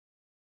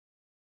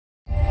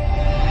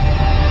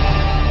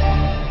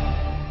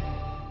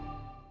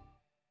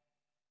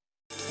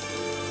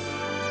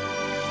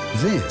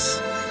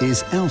This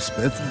is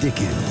Elspeth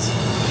Dickens.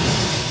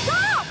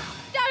 Stop!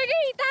 Don't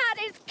eat that!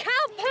 It's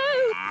cow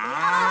poo!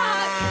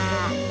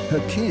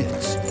 Her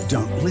kids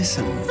don't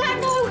listen. No!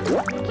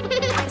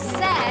 I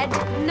said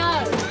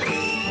no.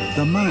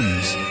 The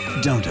mums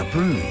don't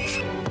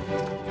approve.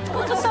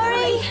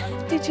 Sorry.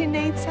 Did you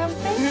need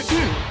something?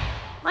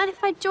 Mind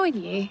if I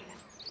join you?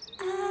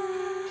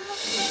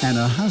 And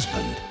her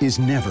husband is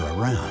never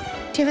around.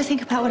 Do you ever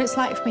think about what it's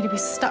like for me to be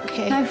stuck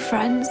here? No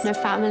friends, no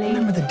family.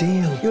 Remember the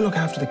deal. You look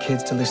after the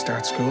kids till they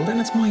start school, then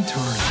it's my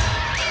turn.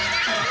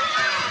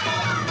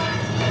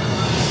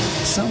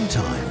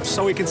 Sometimes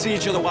So we can see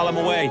each other while I'm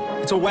away.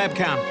 It's a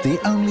webcam. the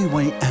only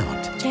way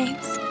out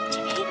James,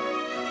 Jimmy,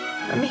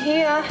 I'm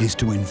here. is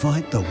to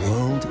invite the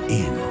world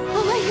in.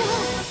 Oh my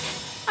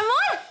God! I'm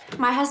on!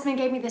 My husband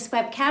gave me this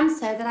webcam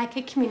so that I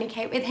could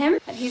communicate with him,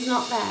 but he's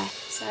not there.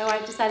 So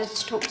I decided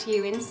to talk to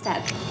you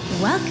instead.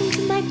 Welcome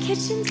to my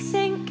kitchen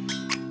sink.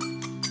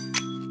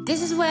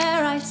 This is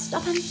where I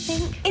stop and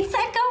think. It's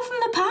that girl from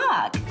the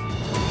park.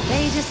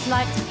 They just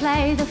like to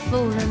play the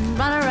fool and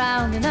run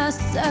around in a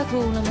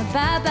circle. I'm a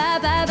bad,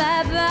 bad, bad,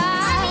 bad,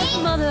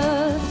 bad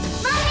mother.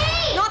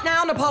 Mummy! Not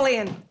now,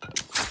 Napoleon.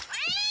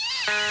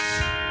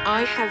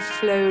 I have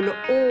flown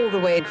all the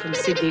way from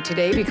Sydney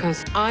today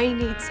because I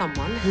need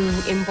someone who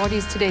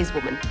embodies today's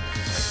woman.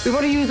 We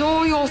want to use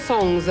all your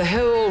songs, the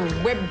whole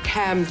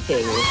webcam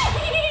thing.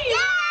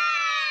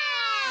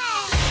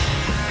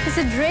 It's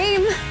a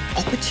dream.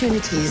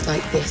 Opportunities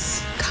like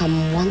this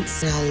come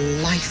once in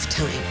a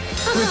lifetime.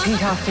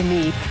 Repeat after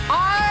me.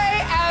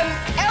 I am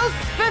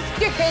Elspeth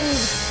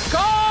Dickens,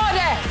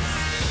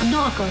 goddess. I'm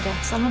not a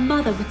goddess. I'm a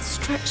mother with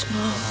stretch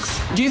marks.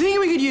 Do you think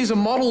we could use a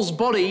model's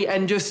body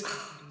and just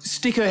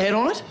stick her head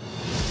on it?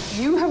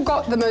 You have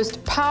got the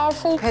most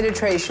powerful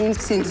penetration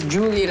since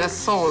Julian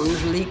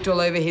Assange leaked all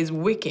over his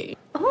wiki.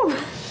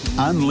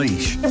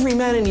 Unleash Every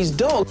man and his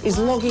dog is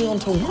logging on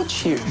to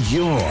watch you.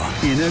 your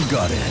inner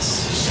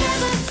goddess.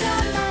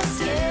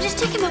 Just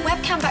taking my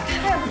webcam back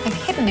home. I've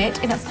hidden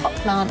it in a pot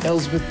plant.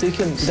 Elspeth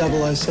Dickens,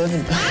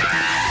 007.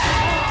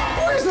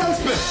 Where's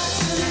Elspeth?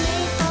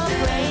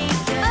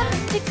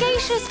 The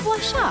geishas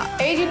wash up.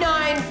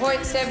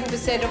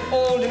 89.7% of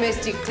all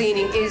domestic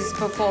cleaning is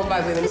performed by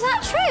women. Is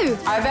that true?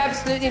 I've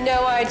absolutely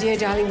no idea,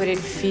 darling, but it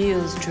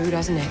feels true,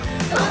 doesn't it?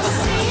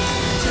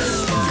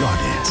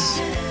 Goddess.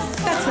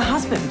 That's the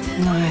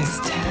husband. Nice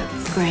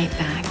tits. Great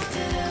back.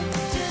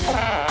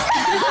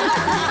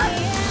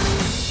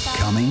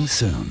 Coming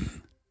soon.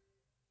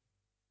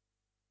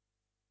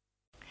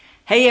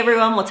 Hey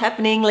everyone, what's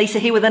happening? Lisa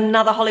here with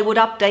another Hollywood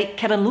update.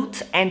 Karen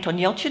Lutz, Anton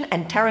Yelchin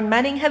and Taryn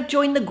Manning have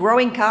joined the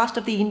growing cast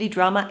of the indie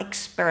drama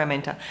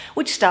Experimenter,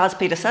 which stars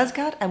Peter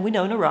Sarsgaard and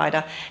Winona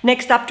Ryder.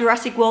 Next up,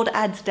 Jurassic World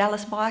adds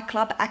Dallas Buy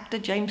Club actor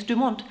James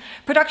Dumont.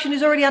 Production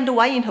is already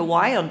underway in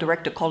Hawaii on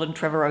director Colin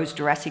Trevorrow's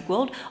Jurassic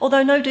World,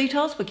 although no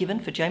details were given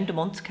for James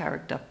Dumont's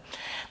character.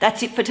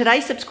 That's it for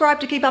today. Subscribe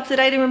to keep up to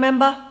date and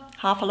remember,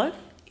 half a loaf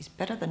is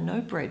better than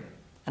no bread.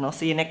 And I'll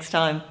see you next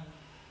time.